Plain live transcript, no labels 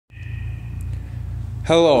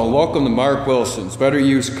Hello and welcome to Mark Wilson's Better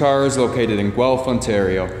Used Cars located in Guelph,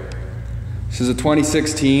 Ontario. This is a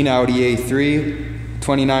 2016 Audi A3,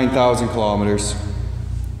 29,000 kilometers.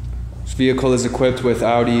 This vehicle is equipped with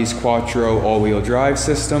Audi's Quattro all-wheel drive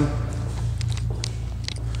system.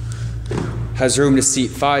 Has room to seat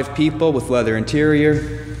 5 people with leather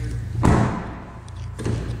interior.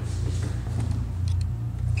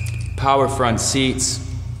 Power front seats,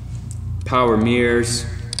 power mirrors,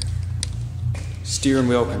 steering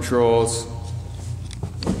wheel controls.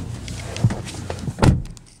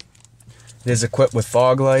 It is equipped with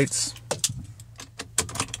fog lights.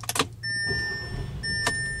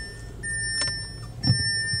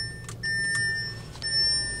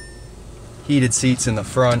 Heated seats in the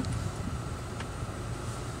front.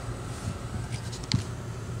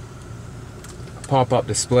 Pop-up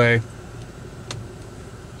display.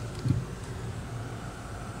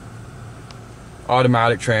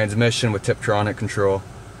 Automatic transmission with Tiptronic control.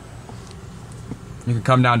 You can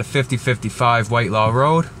come down to 5055 Whitelaw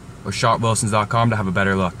Road or shopwilsons.com to have a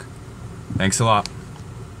better look. Thanks a lot.